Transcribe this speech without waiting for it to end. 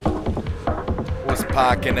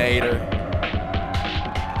Pockinator.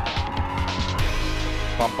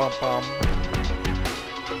 Bum bum bum.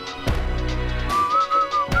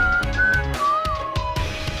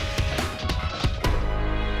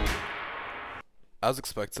 As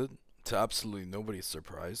expected, to absolutely nobody's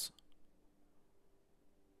surprise,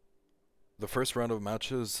 the first round of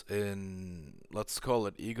matches in, let's call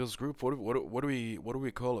it Eagles group. What do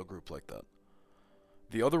we call a group like that?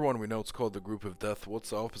 The other one we know it's called the group of death. What's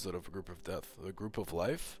the opposite of a group of death? The group of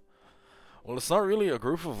life? Well, it's not really a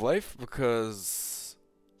group of life because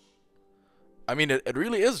I mean it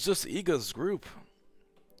really is just Iga's group.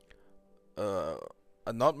 Uh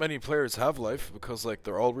and not many players have life because like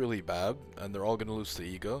they're all really bad and they're all gonna lose to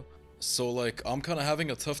Iga. So like I'm kind of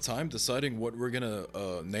having a tough time deciding what we're gonna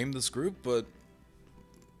name this group, but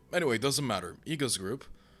anyway, it doesn't matter. Iga's group.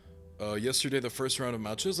 Yesterday the first round of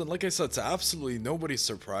matches, and like I said, to absolutely nobody's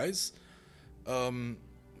surprise,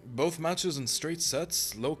 both matches in straight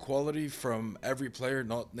sets, low quality from every player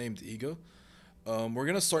not named Iga. We're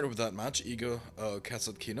gonna start with that match, Iga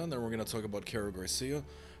Kasatkina, and then we're gonna talk about Kara Garcia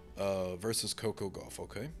versus Coco Gauff.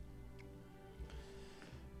 Okay.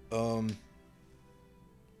 Um,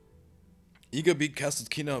 Iga beat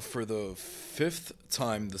Kasatkina for the fifth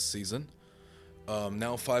time this season.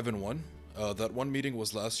 Now 5-1. That one meeting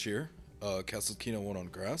was last year. Kasatkina won on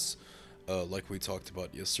grass, like we talked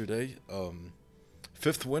about yesterday.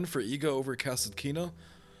 Fifth win for Iga over Kasatkina.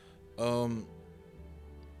 Um,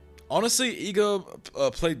 Honestly,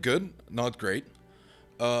 Iga played good, not great.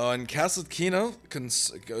 And Kasatkina,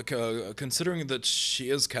 considering that she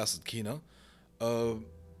is Kasatkina, uh,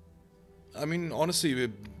 I mean, honestly,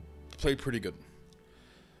 it played pretty good.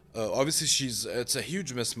 Obviously, it's a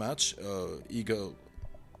huge mismatch. Iga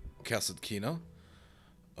Kasatkina.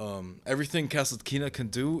 Everything Kasatkina can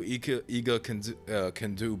do, Iga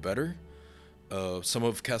can do better. Some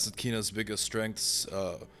of Kasatkina's biggest strengths: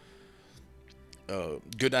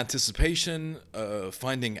 good anticipation,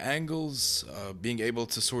 finding angles, being able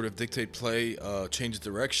to sort of dictate play, change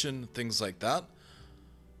direction, things like that.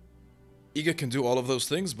 Iga can do all of those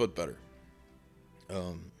things, but better.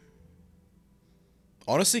 Um,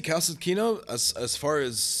 Honestly, Kasatkina, as far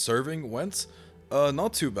as serving went,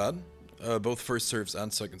 not too bad. Both first serves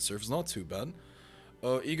and second serves, not too bad.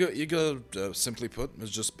 Iga, simply put, is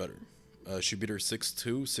just better. She beat her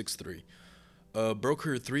 6-2, 6-3. Broke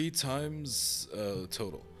her three times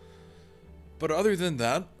total. But other than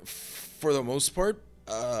that, for the most part,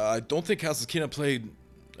 I don't think Kasatkina played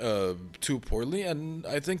too poorly, and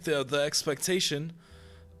I think the expectation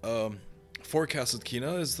for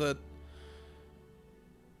Kasatkina is that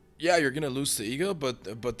yeah, you're gonna lose to Iga,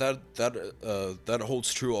 but that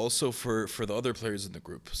holds true also for the other players in the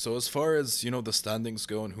group. So as far as the standings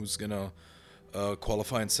go and who's gonna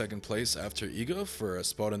qualify in second place after Iga for a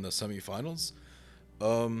spot in the semifinals,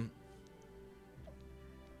 um,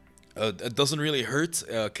 it doesn't really hurt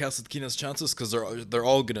Kasatkina's chances because they're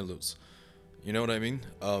all gonna lose. You know what I mean?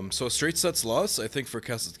 So a straight sets loss, I think, for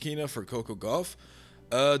Kasatkina, for Coco Gauff,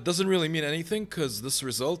 doesn't really mean anything because this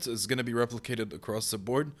result is going to be replicated across the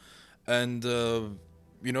board. And, in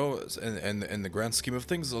the grand scheme of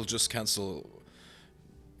things, they'll just uh,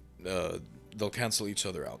 they'll cancel each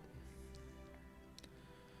other out.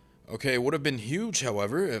 Okay, it would have been huge,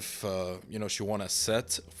 however, if, she won a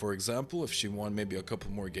set, for example, if she won maybe a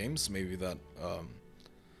couple more games, maybe that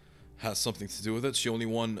has something to do with it. She only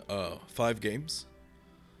won 5 games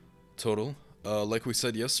total. Like we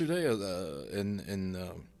said yesterday, in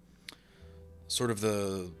sort of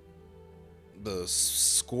the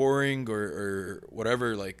scoring or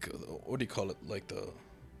whatever, like what do you call it?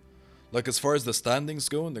 Like as far as the standings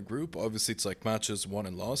go in the group, obviously it's like matches won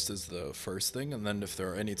and lost is the first thing, and then if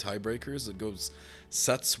there are any tiebreakers, it goes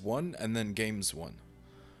sets won and then games won.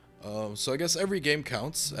 So I guess every game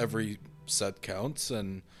counts, every set counts,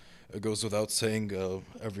 and it goes without saying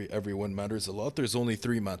every win matters a lot. There's only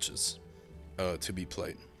 3 matches to be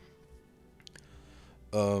played.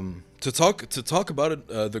 To talk about it,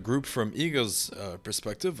 the group from Iga's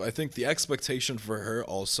perspective, I think the expectation for her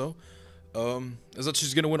also is that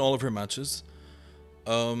she's gonna win all of her matches.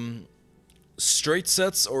 Straight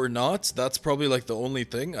sets or not, that's probably like the only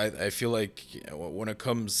thing. I feel like when it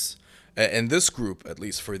comes in this group, at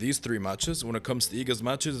least for these 3 matches, when it comes to Iga's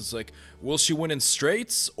matches, it's like, will she win in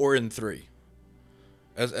straights or in three?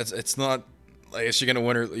 It's not like is she gonna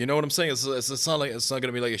win or you know what I'm saying? It's not like it's not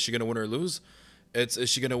gonna be like is she gonna win or lose? It's is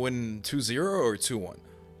she gonna win 2-0 or 2-1?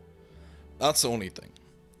 That's the only thing.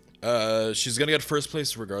 She's gonna get first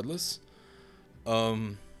place regardless.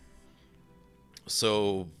 Um,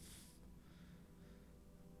 so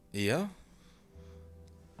yeah.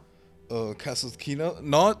 Kasatkina,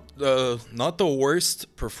 not the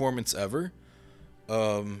worst performance ever.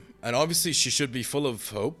 And obviously she should be full of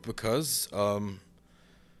hope because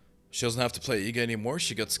she doesn't have to play Iga anymore.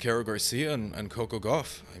 She gets Kara Garcia and Coco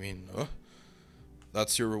Gauff. I mean,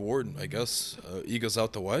 that's your reward, I guess. Iga's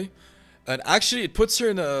out the way, and actually it puts her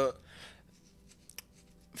in a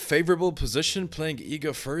favorable position playing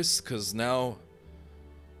Iga first because now,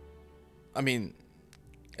 I mean,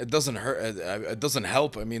 it doesn't hurt. It doesn't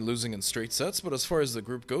help. I mean, losing in straight sets. But as far as the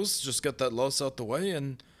group goes, just get that loss out the way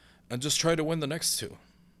and just try to win the next two.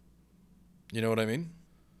 You know what I mean?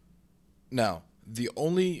 Now, the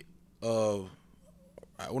only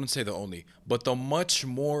I wouldn't say the only, but the much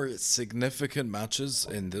more significant matches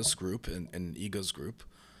in this group, in Iga's group,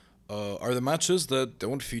 are the matches that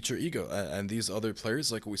don't feature Iga. And these other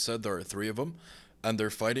players, like we said, there are three of them, and they're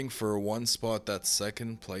fighting for one spot, that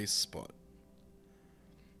second place spot.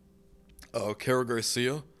 Kara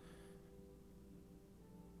Garcia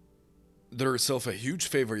did herself a huge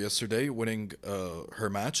favor yesterday, winning her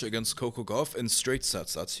match against Coco Gauff in straight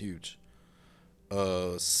sets. That's huge.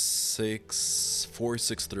 6-4,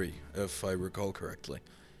 6-3, if I recall correctly.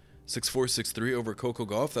 6-4, 6-3 over Coco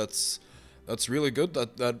Gauff. That's really good.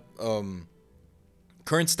 That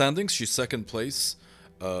current standings, she's second place.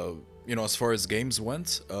 As far as games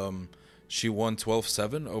went, she won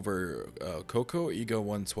 12-7 over Coco. Iga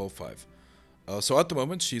won 12-5. So at the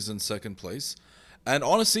moment, she's in second place. And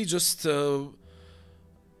honestly, just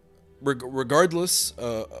regardless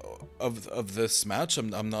of this match,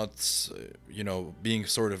 I'm not being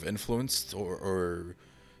sort of influenced or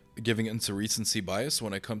giving into recency bias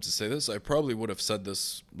when I come to say this. I probably would have said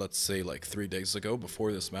this, let's say, like 3 days ago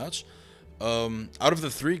before this match. Out of the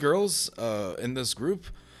three girls in this group,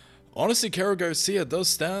 honestly, Kara Garcia does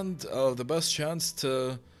stand the best chance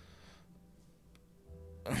to,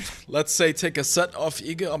 let's say, take a set off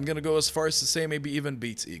Iga. I'm gonna go as far as to say maybe even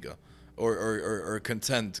beat Iga, or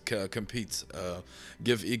compete,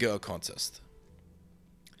 give Iga a contest.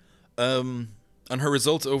 And her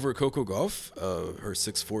result over Coco Gauff, her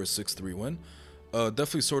 6-4, 6-3 win,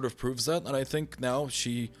 definitely sort of proves that. And I think now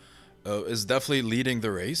she is definitely leading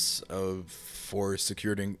the race for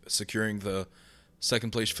securing the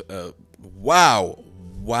second place. Wow,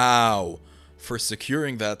 for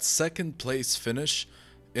securing that second place finish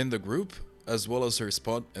in the group, as well as her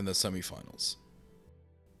spot in the semifinals.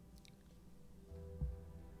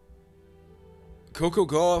 Coco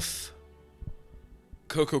Gauff.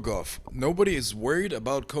 Nobody is worried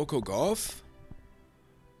about Coco Gauff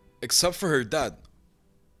except for her dad.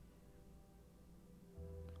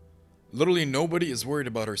 Literally nobody is worried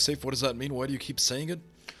about her. Safe, what does that mean? Why do you keep saying it?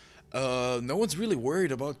 No one's really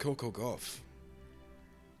worried about Coco Gauff.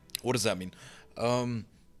 What does that mean? I'm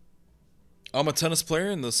a tennis player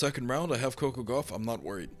in the second round. I have Coco Gauff. I'm not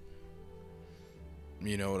worried.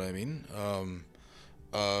 You know what I mean?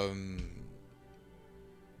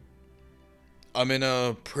 I'm in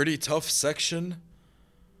a pretty tough section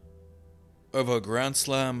of a Grand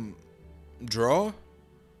Slam draw.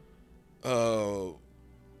 Coco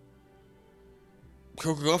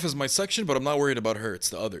Gauff is my section, but I'm not worried about her. It's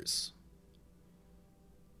the others.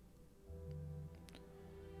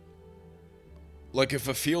 Like, if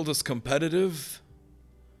a field is competitive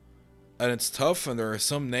and it's tough and there are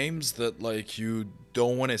some names that, like, you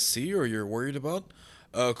don't want to see or you're worried about,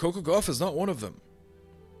 Coco Gauff is not one of them.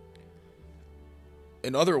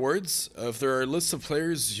 In other words, if there are lists of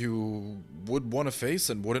players you would want to face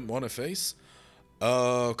and wouldn't want to face,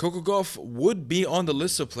 Coco Gauff would be on the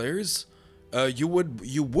list of players you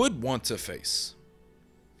would want to face.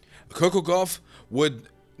 Coco Gauff would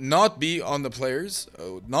not be on the players,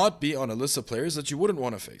 not be on a list of players that you wouldn't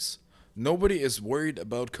want to face. Nobody is worried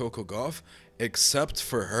about Coco Gauff except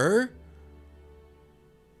for her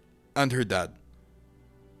and her dad.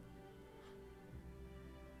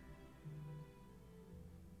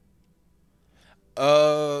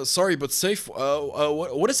 Sorry, but safe.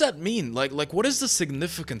 What does that mean? Like, what is the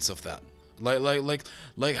significance of that?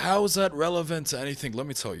 Like, how is that relevant to anything? Let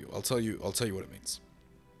me tell you. I'll tell you what it means.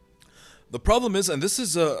 The problem is, and this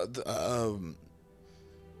is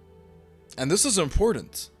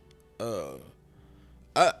important.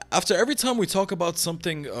 After every time we talk about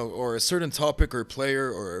something or a certain topic or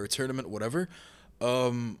player or a tournament, whatever,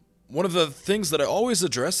 one of the things that I always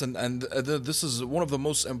address, and this is one of the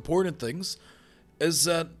most important things, is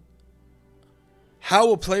that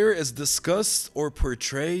how a player is discussed or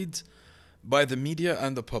portrayed by the media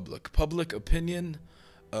and the public opinion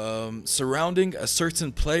surrounding a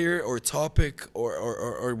certain player or topic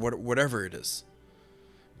or whatever it is.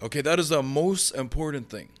 Okay, that is the most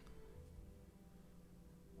important thing.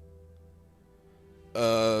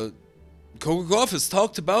 Coco Gauff is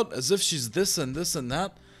talked about as if she's this and this and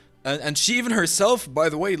that, and she even herself, by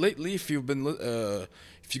the way, lately, if you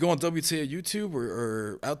go on WTA YouTube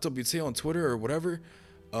or at WTA on Twitter or whatever,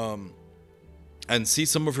 and see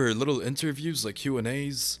some of her little interviews like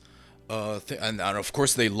Q&As, and of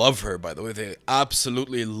course they love her. By the way, they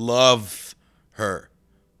absolutely love her.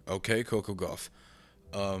 Okay, Coco Gauff.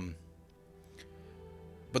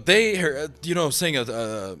 But saying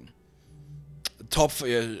top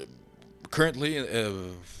currently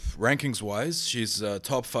rankings wise, she's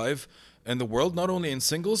top 5 in the world, not only in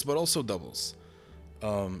singles but also doubles.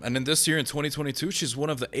 And in this year, in 2022, she's one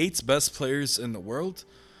of the 8 best players in the world,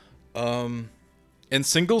 in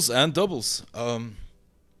singles and doubles.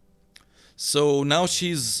 So now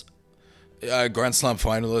she's a Grand Slam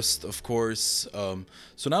finalist, of course.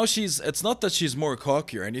 So now it's not that she's more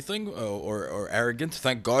cocky or anything, or arrogant.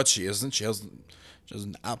 Thank God she isn't. She has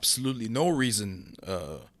absolutely no reason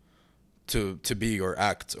to be or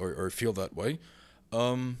act or feel that way.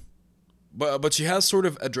 But she has sort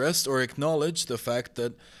of addressed or acknowledged the fact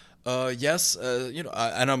that, yes,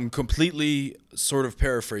 and I'm completely sort of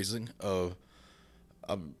paraphrasing.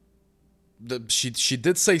 She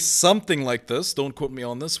did say something like this. Don't quote me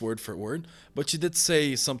on this word for word, but she did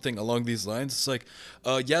say something along these lines. It's like,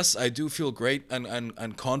 yes, I do feel great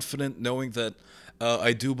and confident knowing that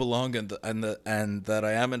I do belong and that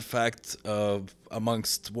I am in fact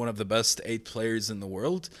amongst one of the best 8 players in the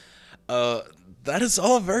world. That is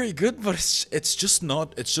all very good, but it's just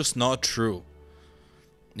not true.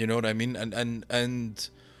 You know what I mean? And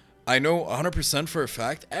I know 100% for a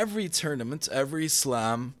fact every tournament, every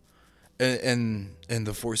slam in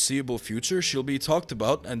the foreseeable future, she'll be talked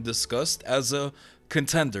about and discussed as a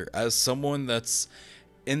contender, as someone that's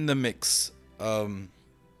in the mix,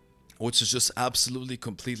 which is just absolutely,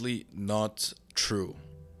 completely not true.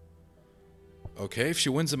 Okay, if she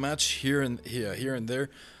wins a match here and there,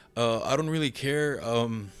 I don't really care.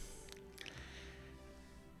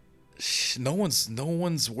 No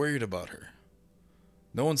one's worried about her.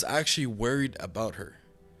 No one's actually worried about her.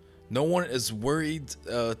 No one is worried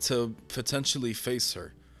to potentially face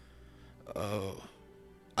her.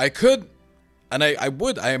 I could, and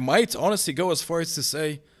I might honestly go as far as to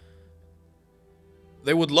say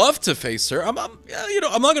they would love to face her. I'm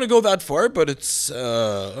not gonna go that far, but it's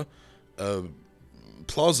a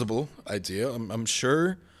plausible idea. I'm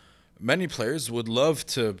sure many players would love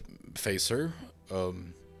to face her,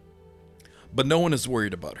 but no one is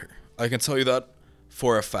worried about her. I can tell you that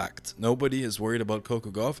for a fact. Nobody is worried about Coco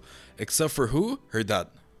Gauff, except for who? Her dad.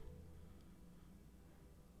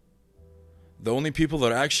 The only people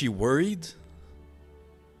that are actually worried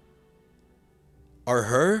are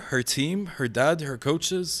her team, her dad, her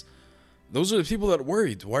coaches. Those are the people that are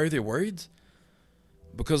worried. Why are they worried?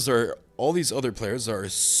 Because there are all these other players. There are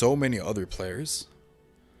so many other players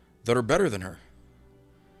that are better than her.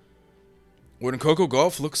 When Coco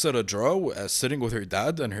Gauff looks at a draw, sitting with her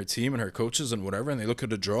dad and her team and her coaches and whatever, and they look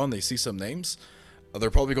at a draw and they see some names,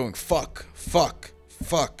 they're probably going, fuck, fuck,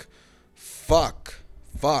 fuck, fuck,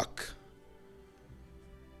 fuck.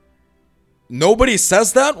 Nobody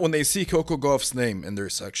says that when they see Coco Gauff's name in their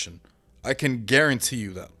section. I can guarantee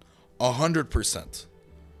you that. 100%.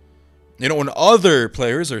 You know, when other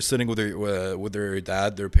players are sitting with their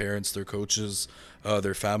dad, their parents, their coaches,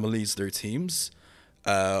 their families, their teams,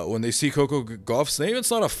 when they see Coco Gauff's name,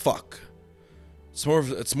 it's not a fuck.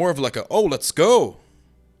 It's more of like a, oh, let's go.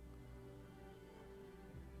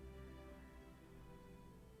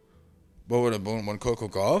 But when Coco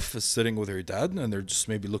Gauff is sitting with her dad and they're just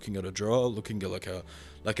maybe looking at a draw, looking at like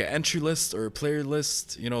an entry list or a player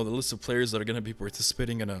list, you know, the list of players that are going to be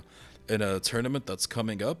participating in a tournament that's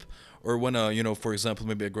coming up, or when for example,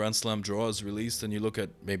 maybe a Grand Slam draw is released and you look at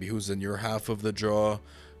maybe who's in your half of the draw,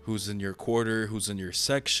 who's in your quarter, who's in your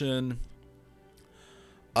section.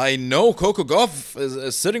 I know Coco Gauff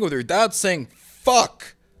is sitting with her dad saying,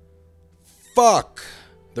 fuck. Fuck.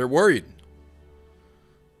 They're worried.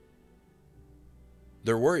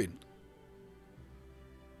 They're worried.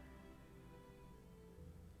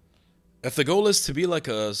 If the goal is to be like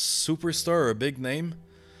a superstar or a big name,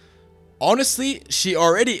 honestly, she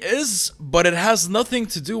already is, but it has nothing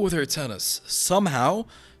to do with her tennis. Somehow,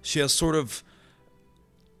 she has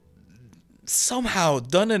somehow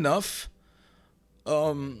done enough.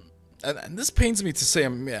 And this pains me to say,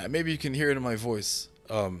 maybe you can hear it in my voice.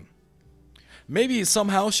 Maybe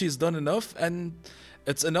somehow she's done enough, and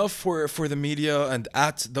it's enough for the media and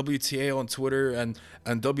at WTA on Twitter and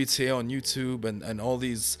WTA on YouTube and all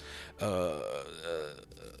these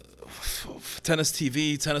tennis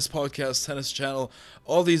TV, tennis podcast, tennis channel,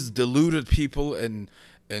 all these deluded people in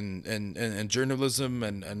in journalism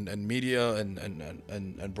and media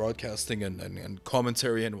and broadcasting and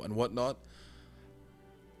commentary and whatnot,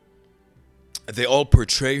 they all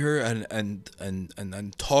portray her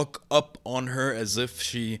and talk up on her as if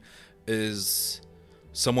she is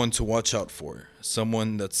someone to watch out for,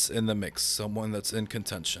 someone that's in the mix, someone that's in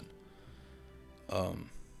contention.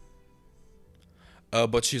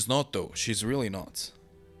 But she's not though. She's really not.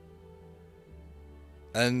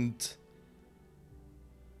 And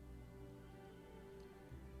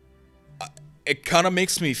it kind of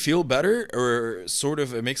makes me feel better, or sort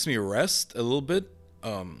of it makes me rest a little bit.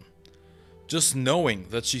 Just knowing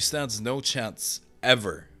that she stands no chance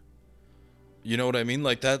ever. You know what I mean?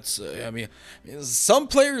 Like that's, I mean, some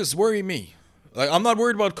players worry me. Like I'm not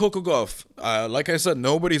worried about Coco Gauff. Like I said,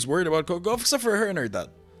 nobody's worried about Coco Gauff except for her and her dad.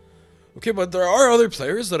 Okay, but there are other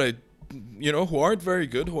players that who aren't very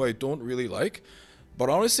good, who I don't really like. But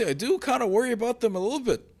honestly, I do kind of worry about them a little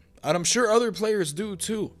bit. And I'm sure other players do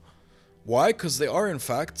too. Why? Because they are in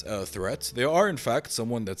fact a threat. They are in fact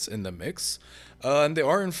someone that's in the mix. And they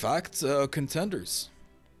are in fact contenders.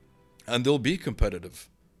 And they'll be competitive.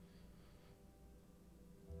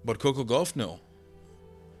 But Coco Gauff, no.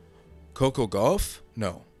 Coco Gauff,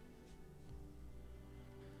 no.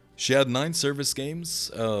 She had 9 service games.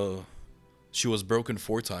 She was broken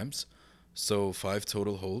 4 times. So 5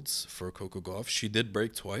 total holds for Coco Gauff. She did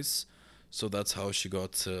break twice. So that's how she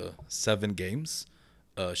got to 7 games.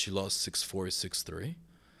 She lost 6-4,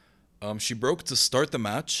 6-3. She broke to start the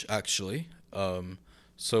match, actually.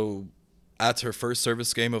 So at her first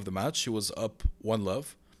service game of the match, she was up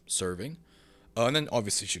 1-love, serving. And then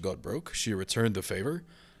obviously she got broke. She returned the favor.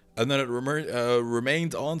 And then it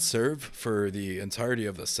remained on serve for the entirety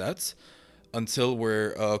of the set until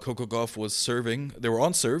where Coco Gauff was serving. They were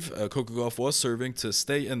on serve. Coco Gauff was serving to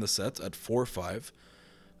stay in the set at 4-5.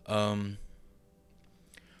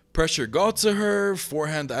 Pressure got to her.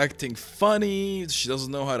 Forehand acting funny. She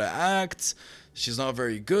doesn't know how to act. She's not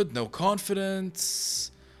very good. No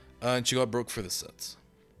confidence. And she got broke for the set.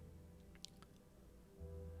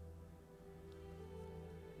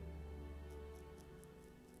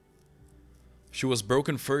 She was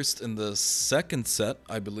broken first in the second set,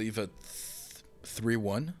 I believe, at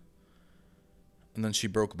 3-1. And then she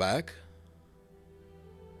broke back.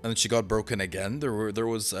 And then she got broken again. There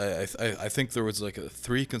was I think there was like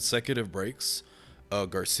 3 consecutive breaks.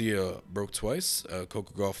 Garcia broke twice.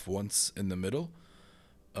 Coco Gauff once in the middle.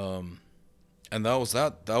 And that was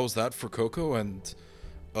that. That was that for Coco. And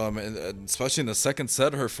especially in the second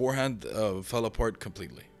set, her forehand fell apart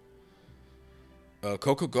completely.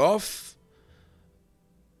 Coco Gauff,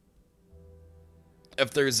 if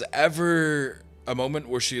there's ever a moment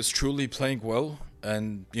where she is truly playing well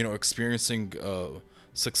and experiencing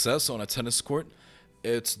success on a tennis court,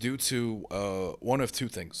 it's due to one of two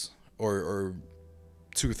things, or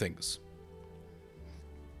two things: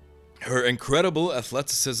 her incredible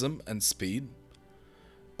athleticism and speed.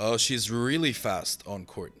 She's really fast on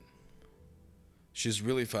court. She's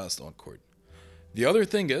really fast on court. The other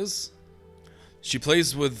thing is, she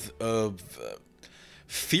plays with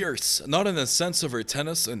fierce, not in the sense of her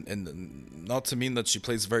tennis, and not to mean that she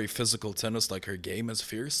plays very physical tennis like her game is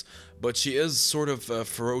fierce, but she is sort of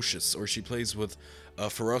ferocious, or she plays with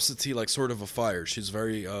ferocity like sort of a fire. She's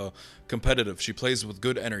very competitive. She plays with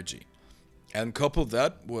good energy. And couple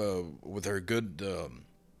that with her good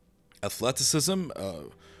athleticism,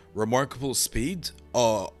 remarkable speed,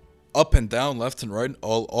 up and down, left and right,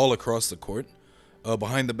 all across the court,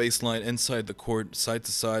 behind the baseline, inside the court, side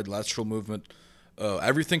to side, lateral movement.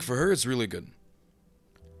 Everything for her is really good.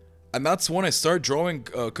 And that's when I start drawing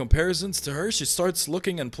comparisons to her. She starts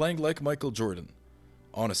looking and playing like Michael Jordan.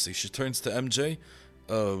 Honestly, she turns to MJ.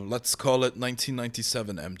 Let's call it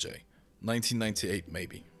 1997 MJ. 1998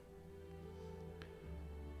 maybe.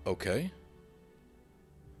 Okay.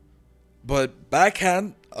 But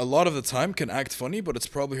backhand, a lot of the time, can act funny, but it's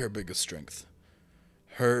probably her biggest strength.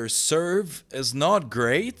 Her serve is not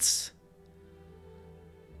great,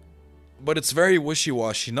 but it's very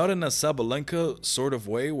wishy-washy. Not in a Sabalenka sort of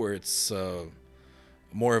way where it's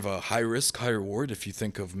more of a high risk, high reward. If you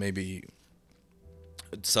think of maybe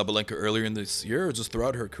Sabalenka earlier in this year, or just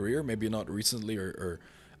throughout her career, maybe not recently or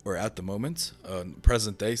at the moment,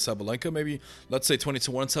 present day Sabalenka, maybe let's say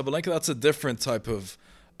 20-1 Sabalenka. That's a different type of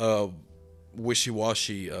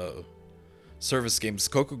wishy-washy service games.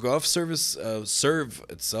 Coco Gauff serve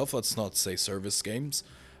itself. Let's not say service games.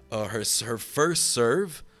 Her first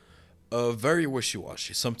serve. Very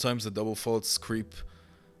wishy-washy. Sometimes the double faults creep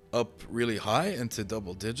up really high into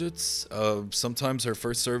double digits. Sometimes her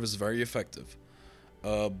first serve is very effective.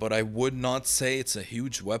 But I would not say it's a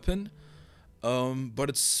huge weapon. But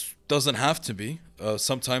it's doesn't have to be.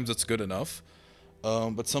 Sometimes it's good enough.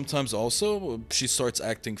 But sometimes also she starts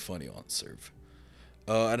acting funny on serve.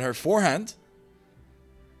 And her forehand,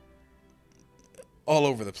 all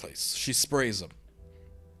over the place. She sprays him.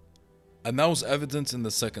 And that was evident in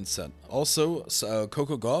the second set. Also,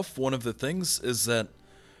 Coco Gauff, one of the things is that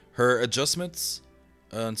her adjustments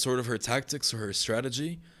and sort of her tactics or her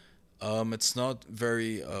strategy, it's not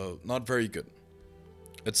very good.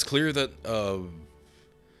 It's clear that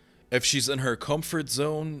if she's in her comfort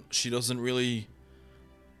zone, she doesn't really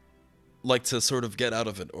like to sort of get out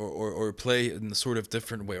of it or play in a sort of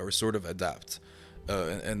different way or sort of adapt.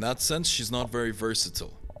 In that sense, she's not very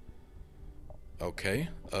versatile. Okay.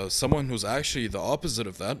 Someone who's actually the opposite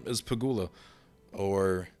of that is Pagula.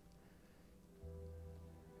 Or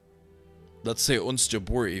let's say Uns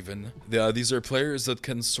Jabeur even. These are players that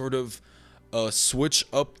can sort of switch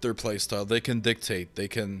up their playstyle. They can dictate. They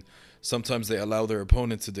can sometimes they allow their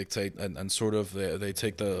opponent to dictate and sort of they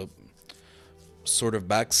take the sort of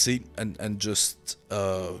back seat and just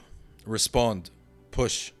respond,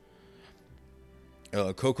 push.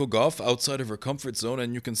 Coco Gauff outside of her comfort zone,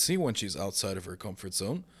 and you can see when she's outside of her comfort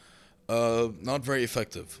zone, not very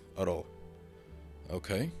effective at all.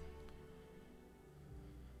 Okay.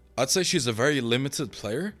 I'd say she's a very limited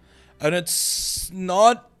player, and it's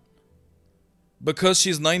not because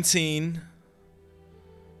she's 19.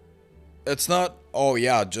 It's not, oh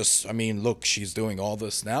yeah, just, I mean, look, she's doing all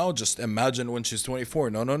this now. Just imagine when she's 24.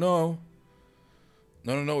 No, no, no.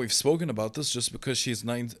 No, no, no. We've spoken about this. Just because she's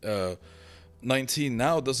 19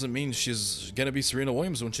 now doesn't mean she's going to be Serena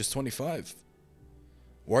Williams when she's 25.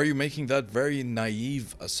 Why are you making that very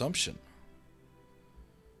naive assumption?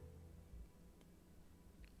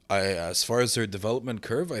 As far as her development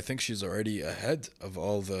curve, I think she's already ahead of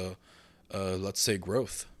all the, let's say,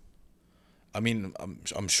 growth. I mean,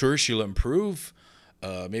 I'm sure she'll improve,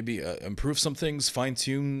 maybe improve some things, fine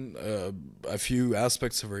tune a few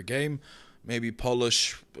aspects of her game, maybe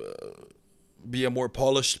polish, be a more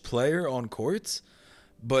polished player on court,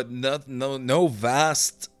 but no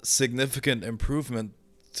vast significant improvement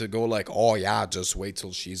to go like, oh yeah, just wait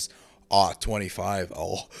till she's 25.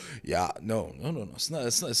 Oh yeah, no. It's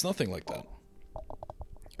nothing like that.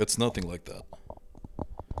 It's nothing like that.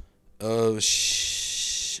 Uh,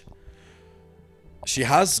 she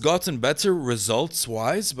has gotten better results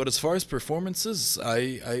wise, but as far as performances,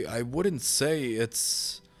 I wouldn't say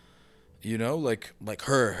it's like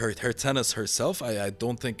her tennis herself. I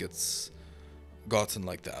don't think it's gotten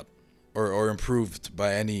like that or improved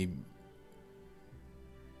by any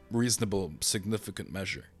reasonable significant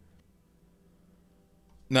measure.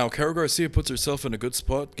 Now, Caro Garcia puts herself in a good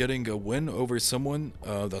spot, getting a win over someone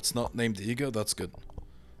that's not named Iga. That's good.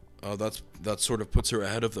 That sort of puts her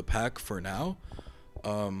ahead of the pack for now.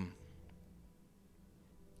 Um,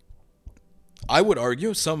 I would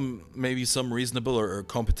argue maybe some reasonable or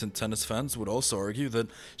competent tennis fans would also argue that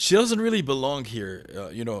she doesn't really belong here.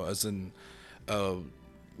 As in, uh,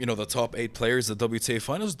 the top 8 players at WTA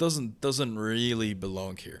finals doesn't really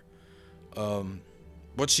belong here. Um,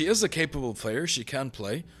 but she is a capable player. She can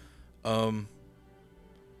play. Um,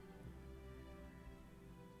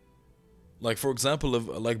 like for example, if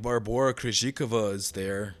like Barbora Krejcikova is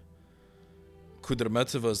there,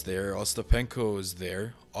 Kudermetova is there, Ostapenko is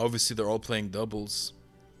there. Obviously, they're all playing doubles.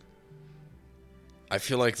 I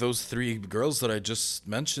feel like those 3 girls that I just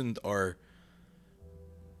mentioned are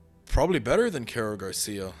probably better than Caro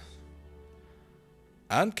Garcia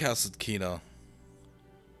and Kasatkina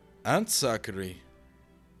and Sakari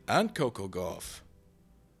and Coco Gauff.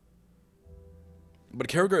 But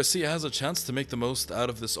Caro Garcia has a chance to make the most out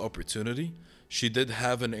of this opportunity. She did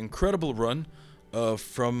have an incredible run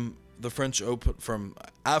from the French Open, from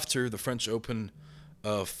after the French Open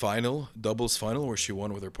final, doubles final, where she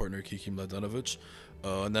won with her partner Kiki Mladenovic.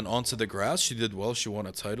 And then onto the grass, she did well. She won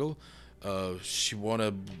a title. She won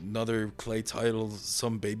another clay title,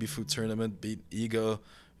 some baby food tournament, beat Iga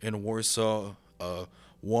in Warsaw,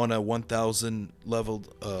 won a 1,000 level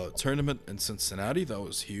tournament in Cincinnati. That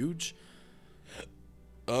was huge.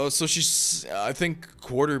 So she's, I think,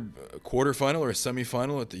 quarterfinal or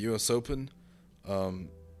semifinal at the U.S. Open.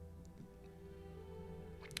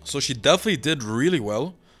 So she definitely did really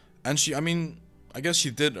well, and I guess she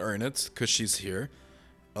did earn it because she's here,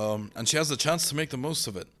 and she has a chance to make the most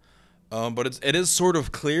of it. But it is sort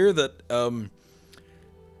of clear that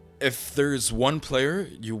if there's one player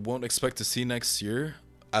you won't expect to see next year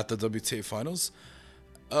at the WTA finals,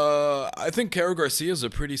 I think Caro Garcia is a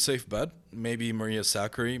pretty safe bet. Maybe Maria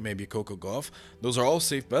Sakkari, maybe Coco Gauff. Those are all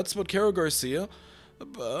safe bets, but Caro Garcia,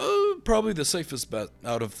 probably the safest bet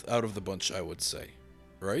out of the bunch, I would say,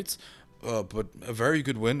 right? but a very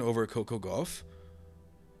good win over Coco Gauff.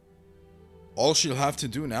 All she'll have to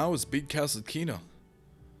do now is beat Kasatkina.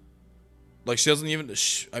 Like she doesn't even.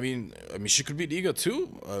 I mean, she could beat Iga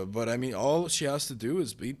too. But I mean, all she has to do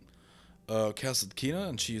is beat Kasatkina,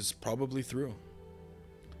 and she's probably through.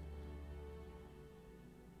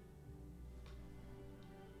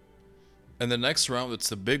 And the next round, it's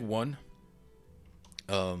the big one.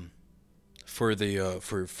 For the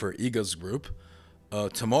for Iga's group.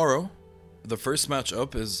 Tomorrow, the first match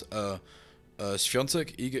up is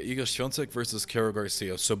Świątek, Iga Świątek versus Kara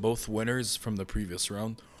Garcia. So both winners from the previous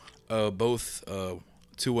round, both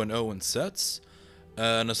 2-0 in sets.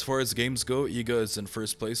 And as far as games go, Iga is in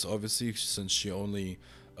first place, obviously, since she only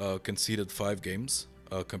conceded 5 games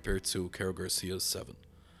compared to Kara Garcia's 7.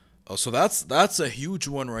 So that's a huge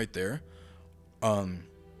one right there.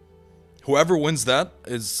 Whoever wins that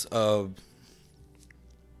is uh,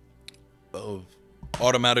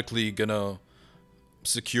 automatically gonna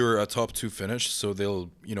secure a top 2 finish, so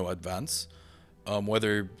they'll advance.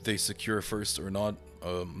 Whether they secure first or not,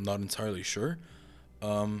 I'm not entirely sure.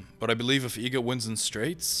 But I believe if Iga wins in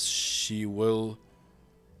straights, she will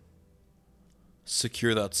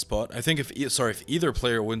secure that spot. I think if either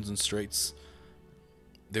player wins in straights,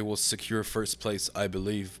 they will secure first place, I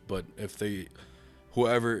believe. But if they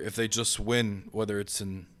just win, whether it's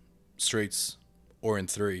in straights or in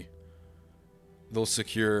 3, they'll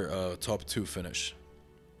secure a top 2 finish.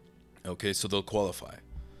 Okay, so they'll qualify.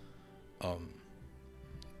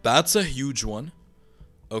 That's a huge one.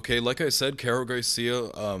 Okay, like I said, Kara Garcia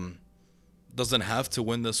doesn't have to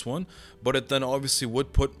win this one, but it then obviously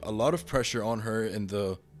would put a lot of pressure on her in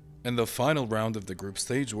the final round of the group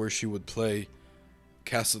stage, where she would play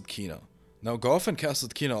Kasatkina. Now, Gauff and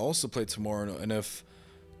Kasatkina also play tomorrow, and if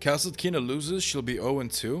Kasatkina loses, she'll be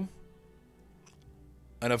 0-2.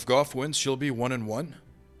 And if Gauff wins, she'll be 1-1.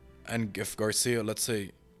 And if Garcia, let's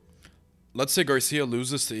say Garcia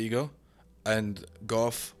loses to Iga, and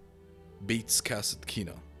Gauff beats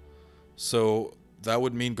Kasatkina. So that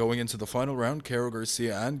would mean going into the final round, Kara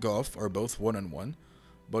Garcia and Gauff are both 1-1,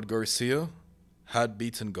 but Garcia had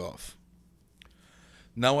beaten Gauff.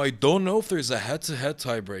 Now, I don't know if there's a head-to-head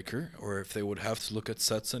tiebreaker, or if they would have to look at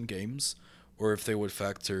sets and games, or if they would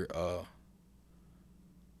factor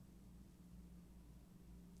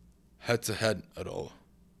head-to-head at all.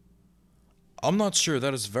 I'm not sure.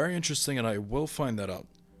 That is very interesting, and I will find that out.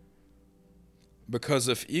 Because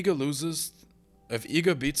if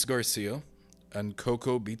Iga beats Garcia, and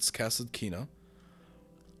Coco beats Kasatkina,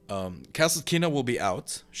 Kasatkina will be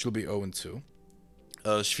out. She'll be 0-2.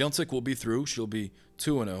 Świątek will be through. She'll be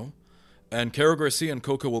 2-0. And Kara Garcia and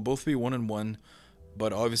Coco will both be 1-1,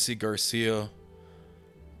 but obviously Garcia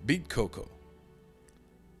beat Coco.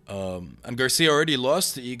 And Garcia already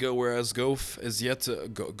lost to Iga, whereas Gauff is yet to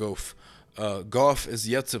Gauff is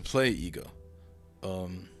yet to play Iga.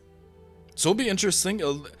 So it'll be interesting.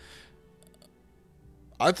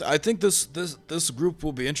 I think this group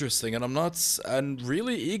will be interesting, and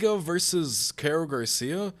really Iga versus Kara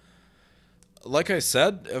Garcia. Like I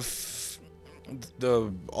said, if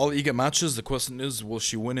the all Iga matches, the question is, will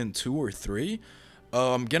she win in 2 or 3?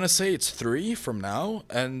 I'm gonna say it's 3 from now,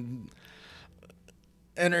 and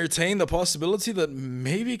entertain the possibility that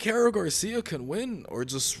maybe Kara Garcia can win, or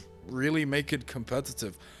just really make it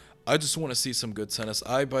competitive. I just want to see some good tennis.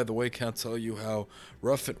 I, by the way, can't tell you how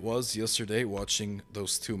rough it was yesterday watching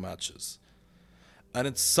those 2 matches. And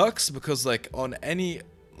it sucks because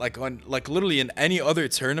literally in any other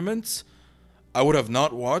tournament, I would have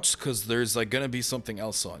not watched, because there's gonna be something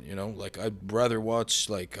else on, Like, I'd rather watch,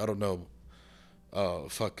 I don't know,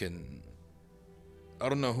 I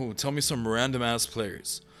don't know who. Tell me some random ass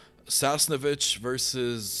players. Sasnovich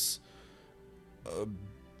versus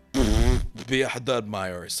Haddad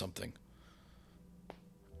Meyer or something.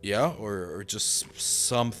 Yeah, or just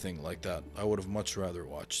something like that. I would have much rather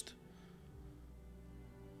watched.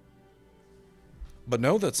 But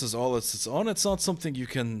no, that's all it's on. It's not something you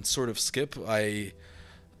can sort of skip. It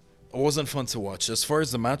wasn't fun to watch. As far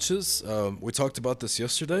as the matches, we talked about this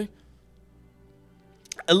yesterday.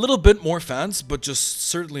 A little bit more fans, but just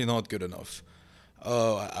certainly not good enough.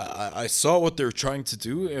 I saw what they were trying to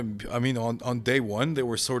do, and I mean, on day one, they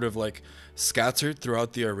were sort of scattered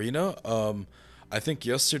throughout the arena. I think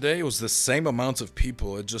yesterday it was the same amount of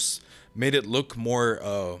people. It just made it look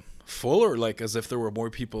more full, or as if there were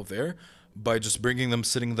more people there, by just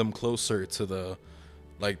sitting them closer to the,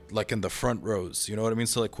 like in the front rows. You know what I mean?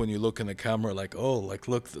 So when you look in the camera,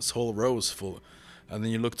 look, this whole row is full. And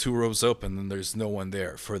then you look 2 rows up, and then there's no one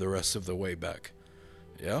there for the rest of the way back.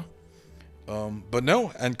 Yeah? But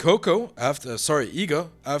no, and Iga,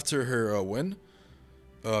 after her win,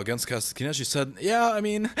 against Castakina, she said, "Yeah, I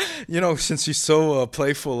mean, since she's so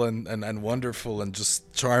playful and wonderful and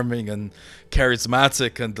just charming and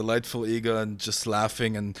charismatic and delightful, Iga, and just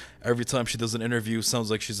laughing, and every time she does an interview,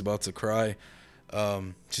 sounds like she's about to cry."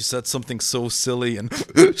 She said something so silly and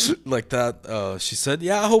like that. She said,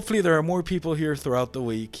 "Yeah, hopefully there are more people here throughout the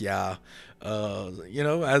week. Yeah, as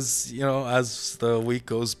the week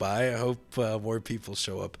goes by, I hope more people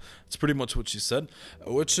show up." It's pretty much what she said,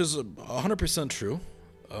 which is 100% true.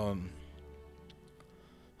 Um,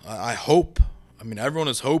 I hope. I mean, everyone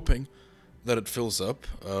is hoping that it fills up.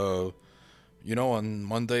 On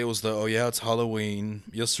Monday it was the, oh yeah, it's Halloween.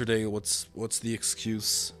 Yesterday, what's the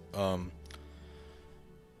excuse? But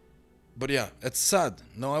yeah, it's sad.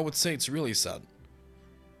 No, I would say it's really sad.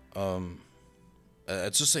 Um,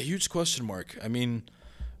 it's just a huge question mark. I mean,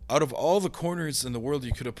 out of all the corners in the world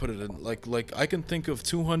you could have put it in, like I can think of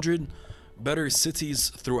 200 better cities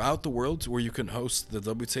throughout the world where you can host the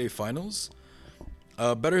WTA finals.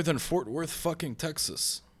 Better than Fort Worth, fucking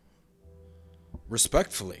Texas.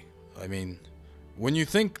 Respectfully, I mean, when you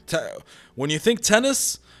think when you think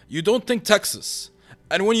tennis, you don't think Texas,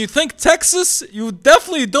 and when you think Texas, you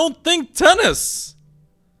definitely don't think tennis.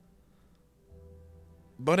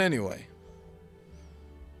 But anyway,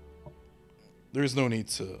 there's no need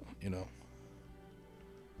to.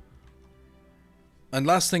 And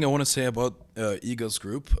last thing I want to say about Iga's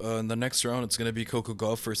group, in the next round, it's gonna be Coco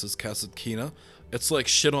Golf versus Kasatkina. It's like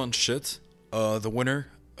shit on shit.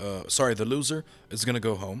 The loser is gonna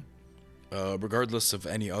go home, regardless of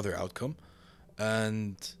any other outcome.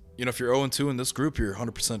 And if you're 0-2 in this group, you're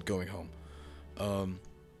 100% going home. Um,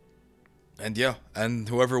 and yeah, and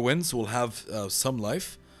whoever wins will have some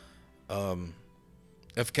life. Um,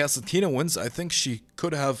 if Kasatkina wins, I think she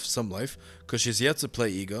could have some life because she's yet to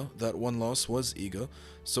play Iga. That one loss was Iga,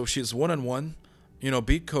 so she's 1-1.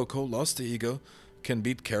 Beat Coco, lost to Iga, can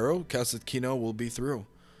beat Caro. Kasatkina will be through.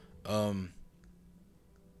 Um,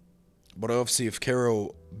 but obviously, if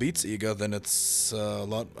Caro beats Iga, then it's a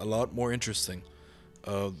lot more interesting.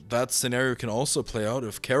 That scenario can also play out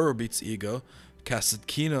if Caro beats Iga,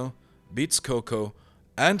 Kasatkina beats Coco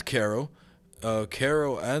and Caro.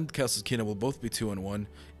 Caro and Kasatkina will both be 2-1.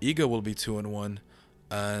 Iga will be 2-1,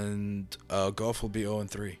 and Golf will be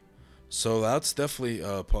 0-3. So that's definitely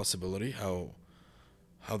a possibility. How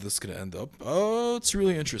this gonna end up? Oh, it's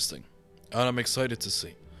really interesting, and I'm excited to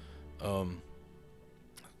see. Um,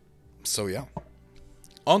 so yeah.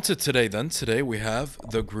 On to today then. Today we have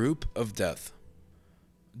the group of death.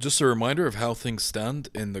 Just a reminder of how things stand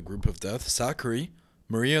in the group of death.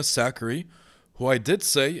 Maria Sakkari, who I did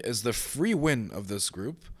say is the free win of this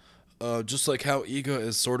group, just like how Iga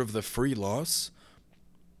is sort of the free loss,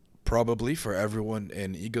 probably for everyone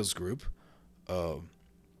in Iga's group, uh,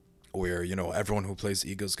 where everyone who plays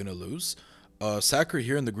Iga is gonna lose. Sakkari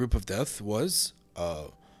here in the group of death was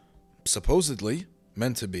supposedly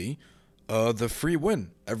meant to be the free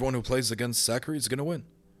win. Everyone who plays against Sakkari is gonna win.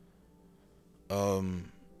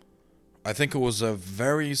 Um, I think it was a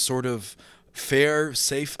very sort of fair,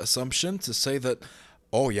 safe assumption to say that,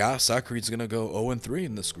 oh yeah, Sakkari's gonna go 0-3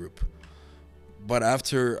 in this group. But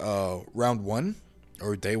after round one,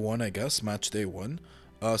 or day one, I guess, match day one,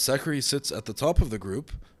 Sakkari sits at the top of the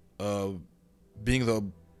group, uh, being the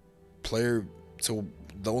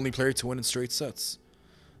only player to win in straight sets.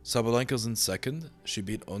 Sabalenka's in second. She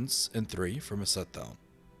beat Uns in 3 from a set down.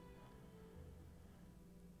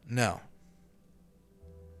 Now,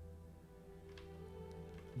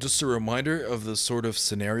 just a reminder of the sort of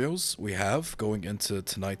scenarios we have going into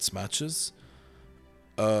tonight's matches.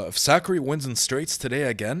 If Sakkari wins in straights today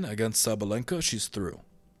again against Sabalenka, she's through.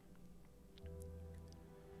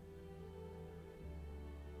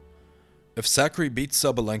 If Sakkari beats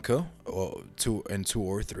Sabalenka in 2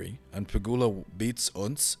 or 3, and Pegula beats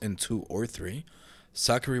Uns in 2 or 3,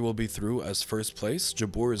 Sakkari will be through as first place.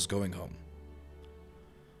 Jabeur is going home.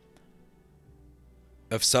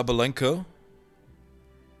 If Sabalenka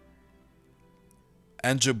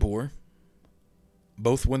and Jabeur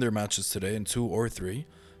both win their matches today in 2 or 3,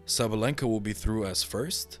 Sabalenka will be through as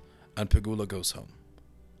first, and Pegula goes home.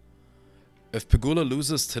 If Pegula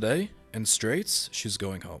loses today in straights, she's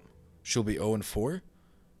going home. She'll be 0-4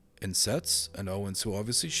 in sets, and 0-2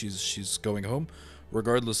 obviously. She's going home,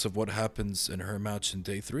 regardless of what happens in her match in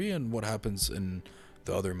day 3 and what happens in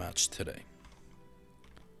the other match today.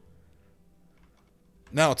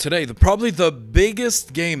 Now today, probably the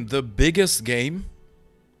biggest game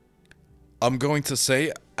I'm going to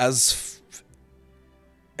say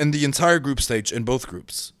in the entire group stage in both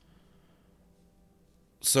groups.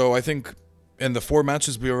 So I think in the 4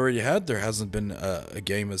 matches we already had, there hasn't been a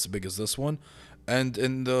game as big as this one. And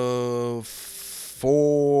in the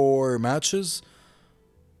 4 matches.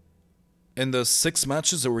 In the 6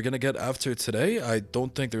 matches that we're gonna get after today, I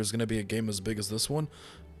don't think there's gonna be a game as big as this one,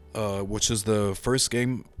 which is the first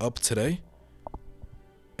game up today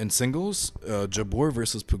in singles, Jabeur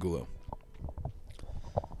versus Pegula.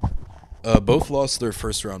 Both lost their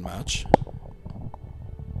first round match.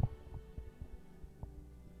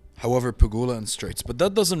 However, Pegula in straights, but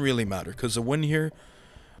that doesn't really matter because a win here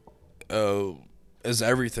is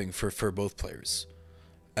everything for both players.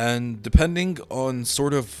 And depending on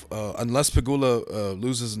sort of, unless Pegula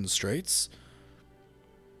loses in the straights,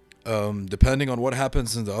 depending on what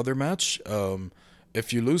happens in the other match,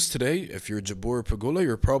 if you lose today, if you're Jabeur or Pegula,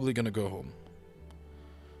 you're probably going to go home.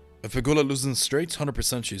 If Pegula loses in the straights,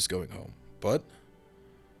 100% she's going home. But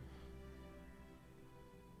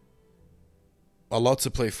a lot to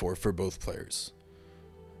play for both players.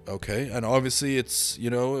 Okay, and obviously it's, you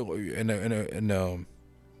know, in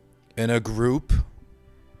a group.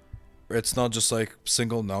 It's not just like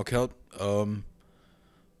single knockout.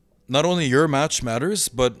 Not only your match matters,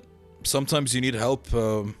 but sometimes you need help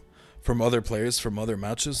from other players from other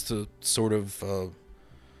matches to sort of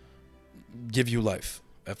give you life,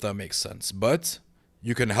 if that makes sense. But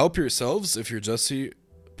you can help yourselves if you're Jesse,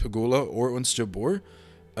 Pegula, or Uns Jabeur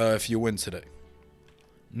if you win today.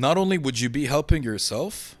 Not only would you be helping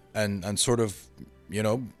yourself and sort of, you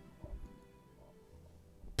know,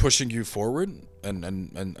 pushing you forward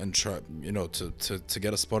and try, you know, to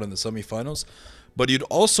get a spot in the semifinals, but you'd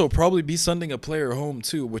also probably be sending a player home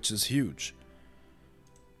too, which is huge.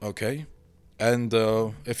 Okay, and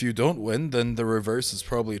if you don't win, then the reverse is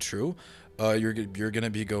probably true. You're gonna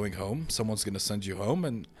be going home. Someone's gonna send you home,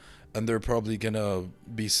 and they're probably gonna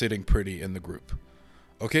be sitting pretty in the group.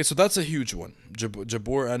 Okay, so that's a huge one.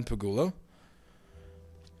 Jabeur and Pegula,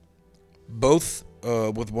 both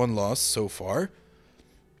with one loss so far.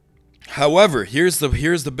 However, here's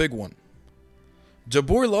the big one.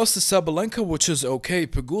 Jabeur lost to Sabalenka, which is okay.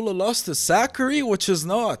 Pegula lost to Sakkari, which is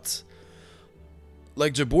not.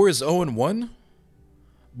 Like, Jabeur is 0-1,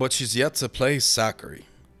 but she's yet to play Sakkari.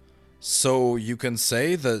 So you can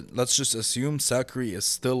say that, let's just assume Sakkari is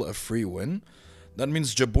still a free win. That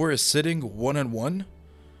means Jabeur is sitting 1-1.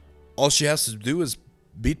 All she has to do is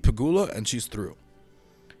beat Pegula and she's through.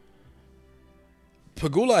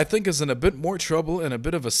 Pegula, I think, is in a bit more trouble, in a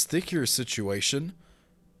bit of a stickier situation,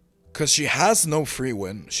 because she has no free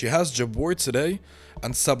win. She has Jabeur today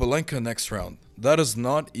and Sabalenka next round. That is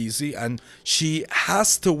not easy, and she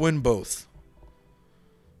has to win both.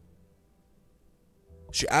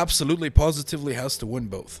 She absolutely, positively has to win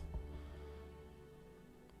both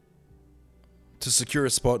to secure a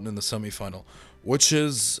spot in the semifinal, which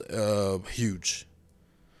is huge.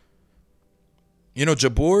 You know,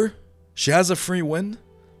 Jabeur, she has a free win,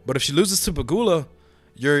 but if she loses to Pegula,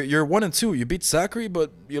 you're 1-2. You beat Sakkari,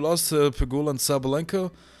 but you lost to Pegula and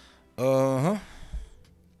Sabalenka.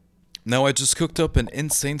 Now I just cooked up an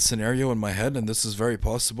insane scenario in my head, and this is very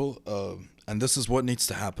possible. And this is what needs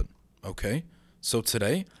to happen. Okay, so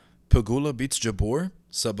today, Pegula beats Jabeur,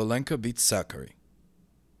 Sabalenka beats Sakkari.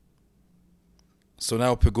 So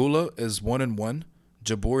now Pegula is 1-1,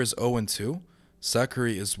 Jabeur is 0-2,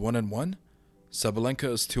 Sakkari is 1-1, Sabalenka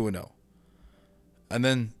is 2-0. And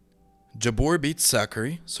then Jabeur beats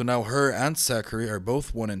Sakkari, so now her and Sakkari are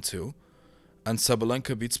both 1-2. And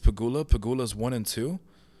Sabalenka beats Pegula. Pegula's 1-2.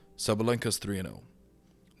 Sabalenka's 3-0.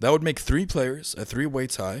 That would make 3 players, a 3-way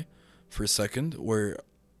tie for second, where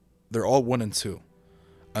they're all 1-2.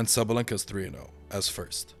 And Sabalenka's 3-0 as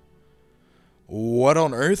first. What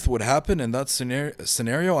on earth would happen in that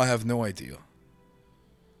scenario? I have no idea.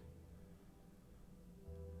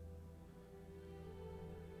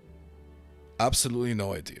 Absolutely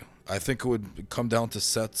no idea. I think it would come down to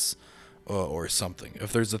sets or something.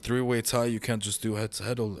 If there's a 3-way tie, you can't just do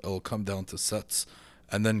head-to-head. It'll come down to sets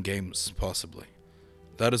and then games, possibly.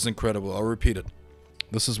 That is incredible. I'll repeat it.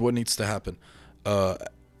 This is what needs to happen.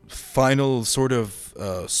 Final sort of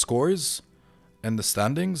scores and the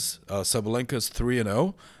standings. Sabalenka is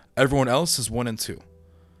 3-0. Everyone else is 1-2.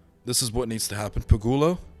 This is what needs to happen.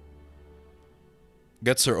 Pegula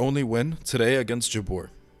gets her only win today against Jabeur.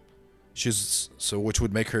 Which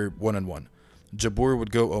would make her 1-1. Jabeur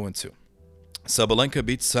would go 0-2. Sabalenka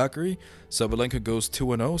beats Sakkari. Sabalenka goes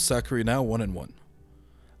 2-0. Sakkari now 1-1.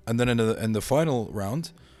 And then in the final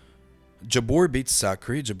round, Jabeur beats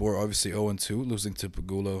Sakkari. Jabeur obviously 0-2, losing to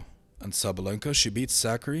Pegula and Sabalenka. She beats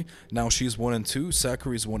Sakkari. Now she's 1-2.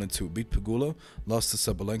 Sakkari's 1-2. Beat Pegula. Lost to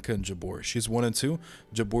Sabalenka and Jabeur. She's 1-2.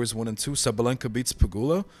 Jabeur's 1-2. Sabalenka beats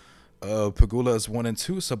Pegula. Pegula is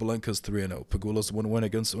 1-2. Sabalenka is 3-0. Pegula's 1 win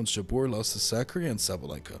against Uns Jabeur. Lost to Sakkari and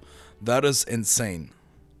Sabalenka. That is insane.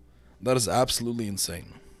 That is absolutely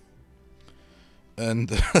insane.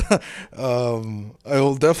 And I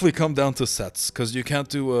will definitely come down to sets because you can't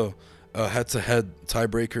do a head-to-head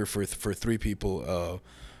tiebreaker for three people.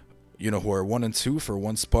 Who are 1 and 2 for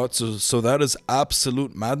one spot. So that is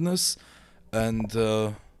absolute madness, and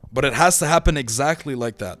but it has to happen exactly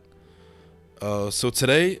like that. So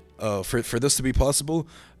today, for this to be possible,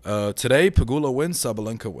 today Pagula wins,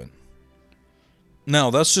 Sabalenka win. Now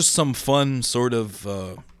that's just some fun sort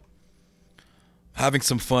of having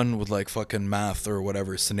some fun with like fucking math or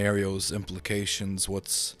whatever scenarios, implications,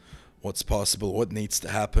 what's possible, what needs to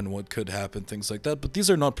happen, what could happen, things like that. But these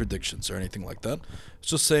are not predictions or anything like that. It's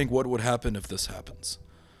just saying what would happen if this happens.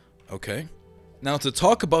 Okay? Now to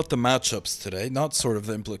talk about the matchups today, not sort of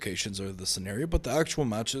the implications or the scenario, but the actual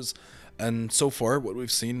matches, and so far what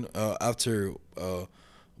we've seen after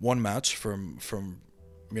one match from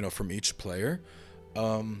each player.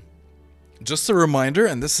 Um, just a reminder,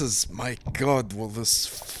 and this is my God, will this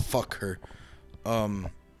fuck her?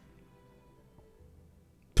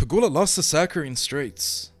 Pegula lost to Sakura in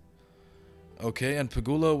straights. Okay, and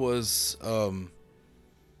Pegula was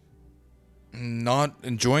not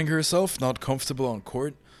enjoying herself, not comfortable on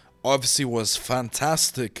court. Obviously, was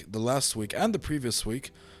fantastic the last week and the previous week,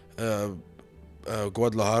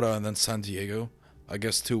 Guadalajara and then San Diego. I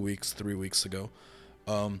guess 2 weeks, 3 weeks ago.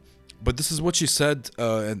 But this is what she said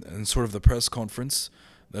in sort of the press conference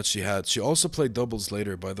that she had. She also played doubles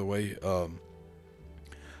later, by the way.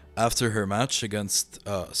 After her match against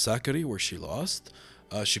Sakari, where she lost,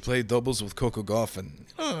 she played doubles with Coco Gauff, and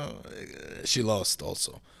she lost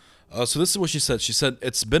also. So this is what she said. She said,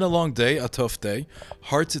 "It's been a long day, a tough day.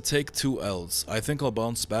 Hard to take 2 Ls. I think I'll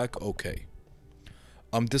bounce back okay.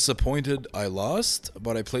 I'm disappointed I lost,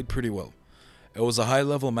 but I played pretty well. It was a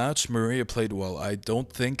high-level match. Maria played well. I don't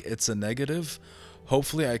think it's a negative.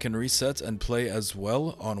 Hopefully I can reset and play as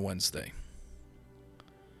well on Wednesday."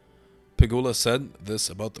 Pegula said this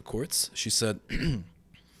about the courts. She said,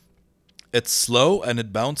 "It's slow and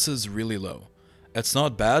it bounces really low. It's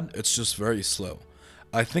not bad, it's just very slow.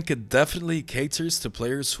 I think it definitely caters to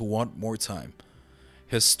players who want more time.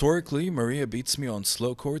 Historically, Maria beats me on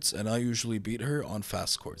slow courts and I usually beat her on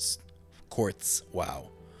fast courts." Wow.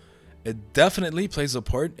 It definitely plays a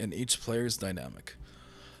part in each player's dynamic.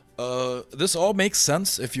 This all makes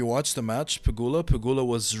sense if you watch the match. Pegula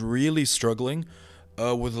was really struggling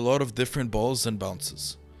with a lot of different balls and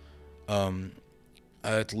bounces.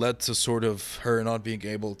 It led to sort of her not being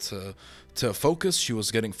able to focus. She was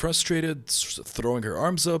getting frustrated, throwing her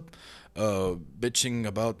arms up, bitching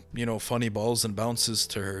about funny balls and bounces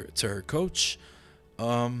to her coach.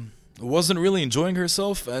 Wasn't really enjoying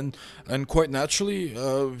herself, and quite naturally,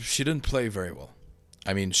 she didn't play very well.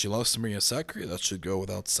 I mean, she lost to Maria Sakkari. That should go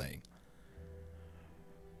without saying.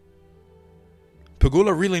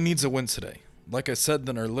 Pegula really needs a win today. Like I said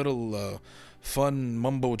in our little fun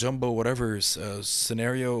mumbo jumbo whatever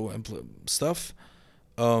scenario stuff.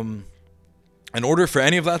 In order for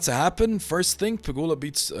any of that to happen, first thing, Pegula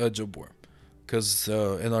beats Jabor. Because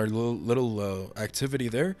in our little activity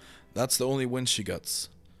there, that's the only win she gets.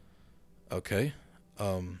 Okay.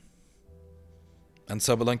 And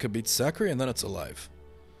Sabalenka beats Sakkari, and then it's alive.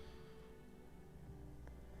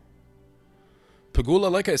 Pegula,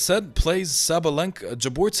 like I said, plays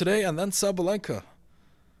Jabor today, and then Sabalenka.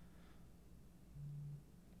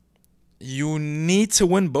 You need to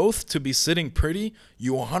win both to be sitting pretty.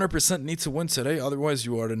 You 100% need to win today, otherwise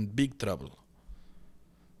you are in big trouble.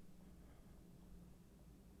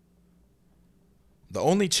 The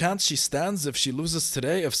only chance she stands if she loses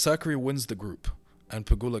today if Sakkari wins the group and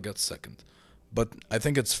Pegula gets second. But I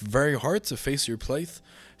think it's very hard to place your faith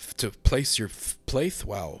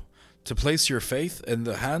in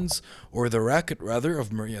the hands, or the racket rather,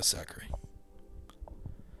 of Maria Sakkari.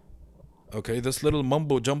 Okay, this little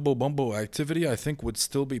mumbo jumbo bumbo activity I think would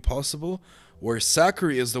still be possible, where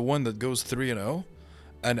Sakkari is the one that goes 3-0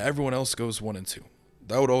 and everyone else goes 1-2.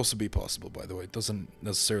 That would also be possible, by the way. It doesn't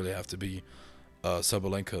necessarily have to be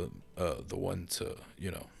Sabalenka the one to.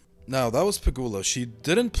 Now, that was Pegula. She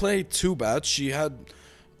didn't play too bad. She had,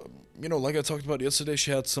 like I talked about yesterday,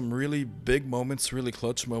 she had some really big moments, really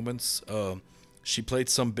clutch moments. She played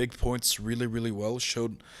some big points really, really well,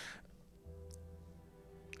 showed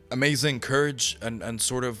amazing courage and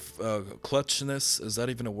sort of clutchness. Is that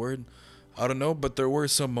even a word? I don't know, but there were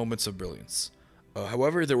some moments of brilliance.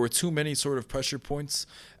 However, there were too many sort of pressure points,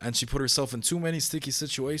 and she put herself in too many sticky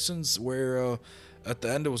situations where at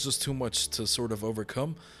the end it was just too much to sort of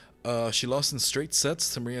overcome. She lost in straight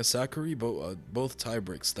sets to Maria Sakkari, both tie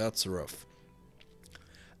breaks. That's rough.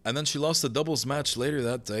 And then she lost a doubles match later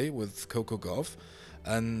that day with Coco Gauff,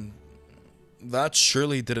 and that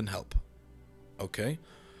surely didn't help. Okay.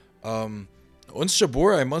 Ons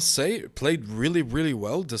Jabeur, I must say, played really, really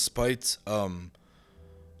well despite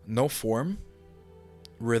no form,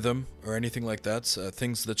 rhythm, or anything like that.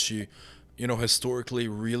 Things that she, historically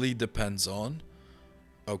really depends on.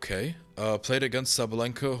 Okay. Played against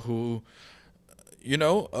Sabalenka, who, you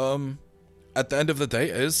know, at the end of the day,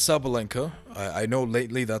 is Sabalenka. I know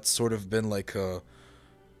lately that's sort of been like, you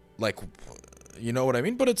know what I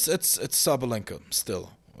mean. But it's Sabalenka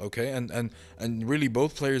still. Okay, and really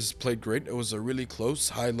both players played great. It was a really close,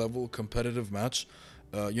 high level, competitive match.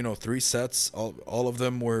 3 sets. All of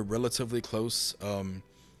them were relatively close.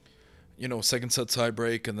 Second set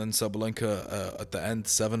tiebreak, and then Sabalenka at the end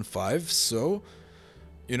 7-5. So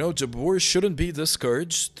Jabeur shouldn't be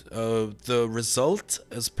discouraged. The result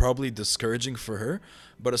is probably discouraging for her,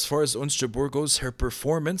 but as far as Ons Jabeur goes, her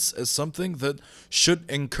performance is something that should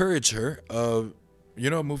encourage her.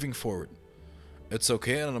 Moving forward. It's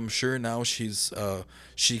okay, and I'm sure now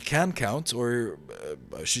she can count, or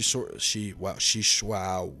she sort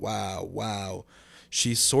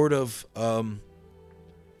of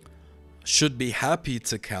should be happy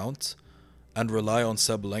to count and rely on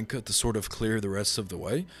Sabalenka to sort of clear the rest of the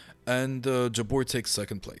way, and Jabeur takes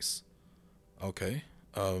second place. Okay,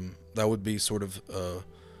 that would be sort of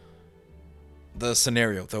the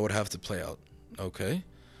scenario that would have to play out. Okay,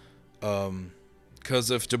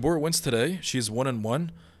 because if Jabeur wins today, she's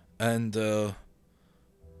 1-1, and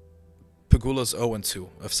Pegula's 0-2.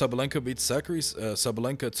 If Sabalenka beats Sakari,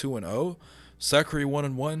 Sabalenka 2-0, Sakari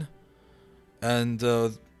 1-1, and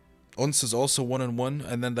Ons is also 1-1,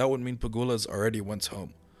 and then that would mean Pegula's already went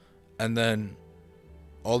home, and then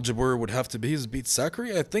all Jabeur would have to be is beat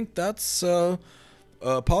Sakari. I think that's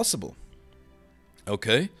possible.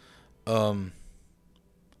 Okay,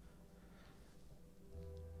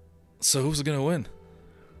 so who's gonna win?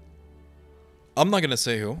 I'm not gonna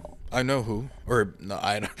say who. I know who, or no,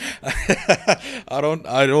 I don't.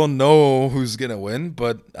 I don't know who's gonna win,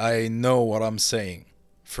 but I know what I'm saying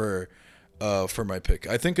for my pick.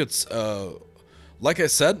 I think it's like I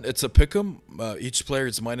said, it's a pick'em. Each player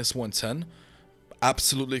is -110.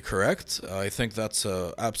 Absolutely correct. I think that's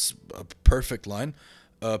a perfect line.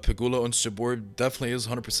 Pegula Ons Jabeur definitely is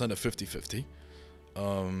 100% a 50-50.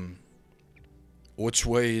 Which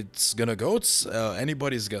way it's gonna go? It's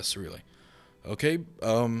anybody's guess, really. Okay.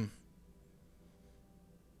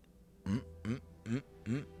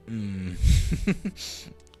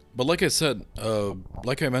 But like I said,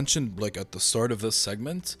 like I mentioned, like at the start of this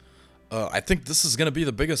segment, I think this is gonna be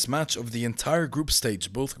the biggest match of the entire group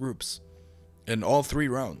stage, both groups, in all 3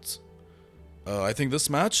 rounds. I think this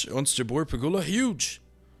match, Ons Jabeur Pegula, huge,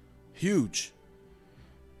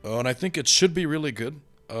 and I think it should be really good.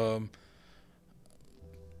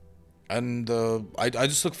 And I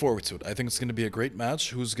just look forward to it. I think it's gonna be a great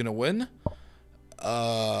match. Who's gonna win?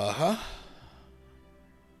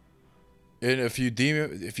 And if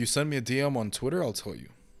you send me a DM on Twitter, I'll tell you.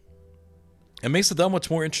 It makes it that much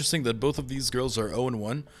more interesting that both of these girls are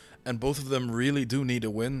 0-1, and both of them really do need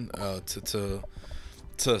a win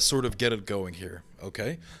to sort of get it going here.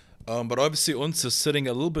 Okay, but obviously Uns is sitting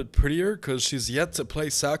a little bit prettier because she's yet to play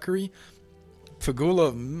Sakari.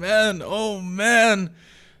 Pegula, man, oh man,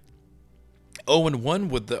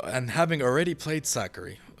 0-1 and having already played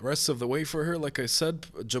Sakari. The rest of the way for her, like I said,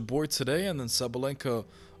 Jabeur today, and then Sabalenka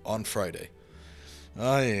on Friday.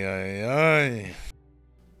 Ay.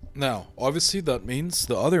 Now, obviously, that means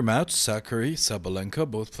the other match, Sakari, Sabalenka,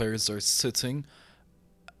 both players are sitting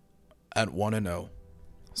at 1-0.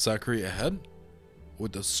 Sakari ahead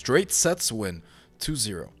with a straight sets win,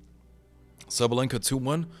 2-0. Sabalenka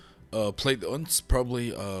 2-1, played Uns, probably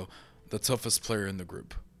the toughest player in the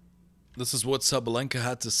group. This is what Sabalenka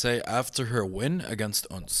had to say after her win against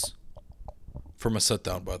Uns. From a set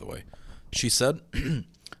down, by the way. She said,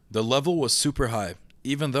 "The level was super high.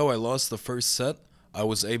 Even though I lost the first set, I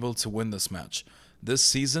was able to win this match. This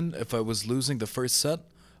season, if I was losing the first set,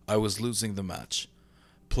 I was losing the match.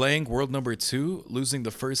 Playing world number 2, losing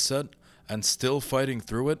the first set, and still fighting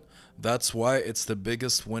through it, that's why it's the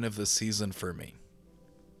biggest win of the season for me."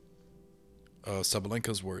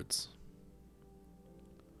 Sabalenka's words.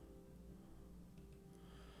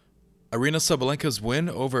 Arina Sabalenka's win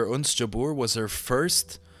over Ons Jabeur was her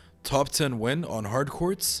first top 10 win on hard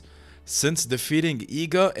courts since defeating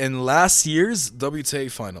Iga in last year's WTA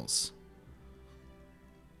finals.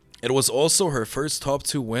 It was also her first top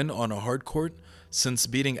 2 win on a hard court since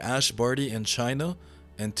beating Ash Barty in China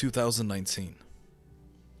in 2019.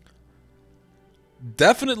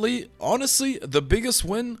 Definitely, honestly, the biggest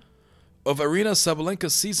win of Arina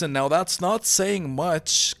Sabalenka's season. Now, that's not saying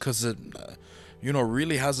much because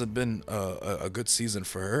really hasn't been a good season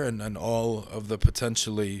for her, and all of the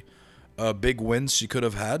potentially big wins she could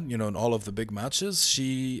have had, in all of the big matches,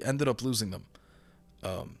 she ended up losing them.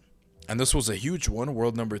 And this was a huge one,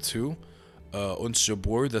 world number two. Ons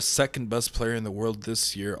Jabeur, the second best player in the world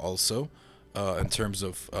this year, also, in terms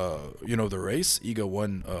of the race. Iga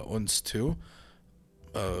won Ons too.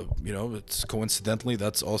 It's coincidentally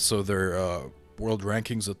that's also their world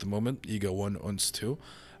rankings at the moment. Iga won Ons too,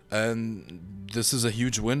 and this is a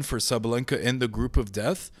huge win for Sabalenka in the group of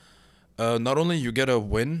death. Not only you get a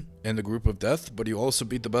win in the group of death, but you also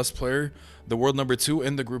beat the best player, the world number two,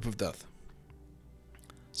 in the group of death.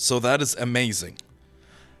 So that is amazing.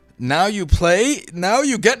 Now you play, now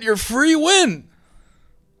you get your free win.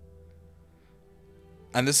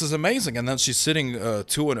 And this is amazing. And then she's sitting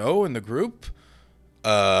 2-0 in the group.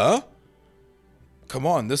 Come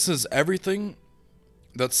on, this is everything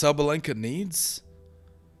that Sabalenka needs.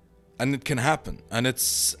 And it can happen. And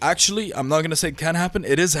it's actually, I'm not going to say it can happen,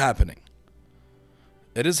 it is happening.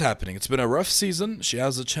 It is happening. It's been a rough season. She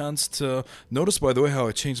has a chance to... Notice, by the way, how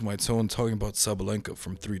I changed my tone talking about Sabalenka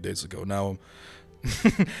from 3 days ago. Now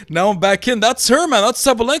I'm back in. That's her, man. That's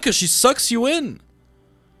Sabalenka. She sucks you in.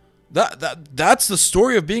 That's the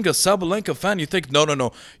story of being a Sabalenka fan. You think,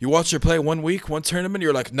 no. You watch her play 1 week, one tournament,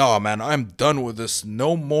 you're like, no, man, I'm done with this.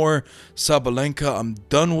 No more Sabalenka. I'm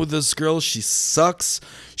done with this girl. She sucks.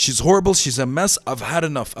 She's horrible. She's a mess. I've had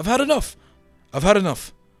enough.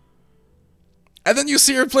 And then you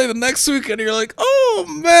see her play the next week and you're like, oh,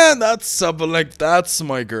 man, that's Sabalenka. That's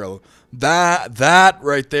my girl. That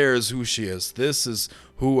right there is who she is. This is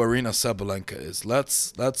who Aryna Sabalenka is.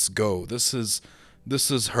 Let's go. This is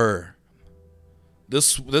her.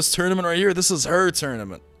 This tournament right here, this is her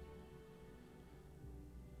tournament.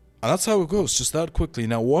 And that's how it goes, just that quickly.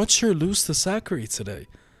 Now watch her lose to Sakkari today.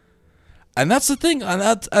 And that's the thing, I'm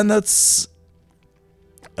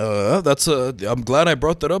glad I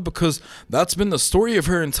brought that up because that's been the story of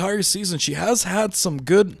her entire season. She has had some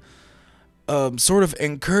good sort of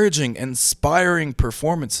encouraging, inspired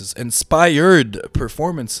performances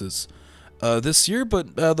this year,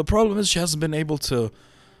 but the problem is she hasn't been able to,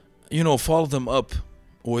 follow them up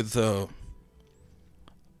with an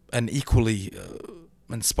equally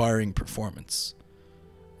inspiring performance.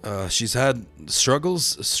 She's had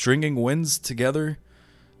struggles stringing wins together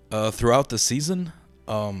throughout the season.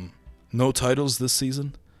 No titles this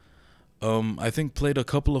season. I think played a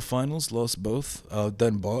couple of finals, lost both.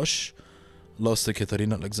 Then Bosch lost to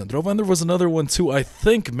Katarina Alexandrova, and there was another one too. I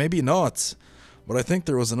think maybe not. But I think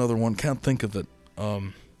there was another one. Can't think of it.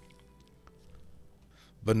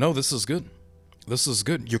 But no, this is good. This is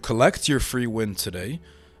good. You collect your free win today.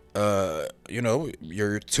 You're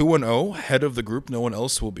 2-0, head of the group. No one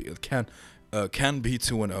else will be. Can be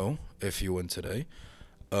 2-0 if you win today.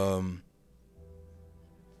 And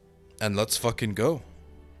let's fucking go,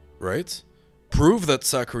 right? Prove that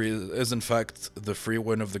Sakkari is in fact the free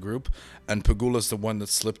win of the group, and Pegula's the one that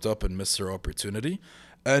slipped up and missed her opportunity.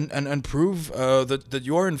 And prove that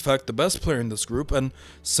you are in fact the best player in this group, and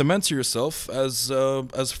cement yourself as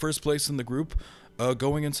first place in the group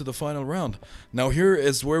going into the final round. Now here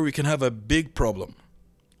is where we can have a big problem.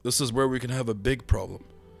 This is where we can have a big problem.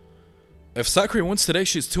 If Sakkari wins today,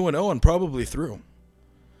 she's 2-0 and probably through.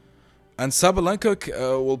 And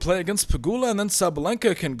Sabalenka will play against Pegula, and then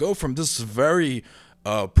Sabalenka can go from this very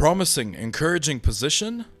promising, encouraging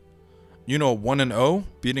position, 1-0,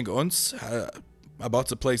 beating Ons, about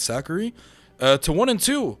to play Sakkari, to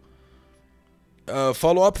 1-2.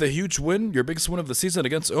 Follow up the huge win, your biggest win of the season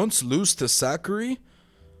against Ons, lose to Sakkari.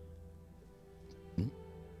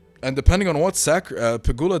 And depending on what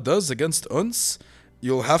Pegula does against Ons,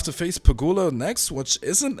 you'll have to face Pegula next, which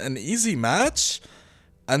isn't an easy match.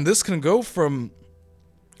 And this can go from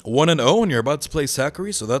 1-0 and you're about to play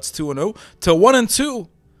Sakkari, so that's 2-0, to 1-2.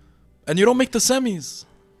 And you don't make the semis.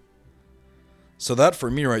 So that for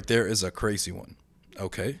me right there is a crazy one.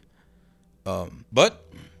 Okay. But,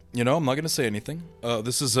 I'm not going to say anything.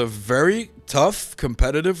 This is a very tough,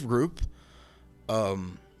 competitive group.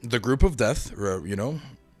 The group of death,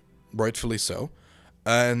 rightfully so.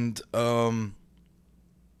 And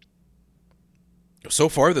so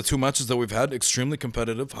far, the two matches that we've had, extremely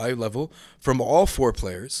competitive, high level, from all four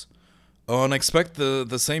players. And I expect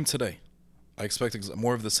the same today. I expect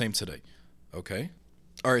more of the same today. Okay?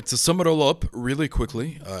 All right, to sum it all up really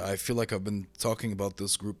quickly, I feel like I've been talking about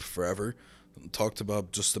this group forever. Talked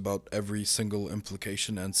about just about every single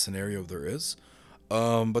implication and scenario there is.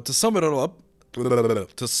 But to sum it all up,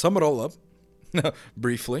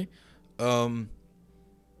 briefly, Sabalenka,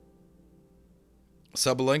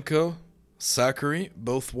 Sakkari,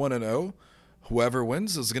 both 1-0. Whoever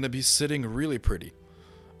wins is gonna be sitting really pretty.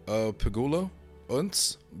 Pagula,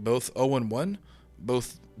 Unts, both 0-1,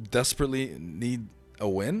 both desperately need a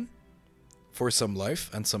win for some life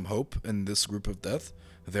and some hope in this group of death.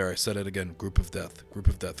 There, I said it again, group of death, group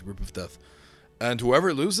of death, group of death. And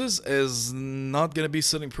whoever loses is not gonna be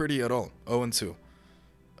sitting pretty at all. 0-2.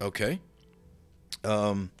 Okay.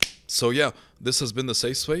 So yeah, this has been the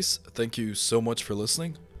Safe Space. Thank you so much for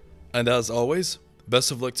listening. And as always,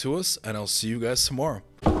 best of luck to us, and I'll see you guys tomorrow.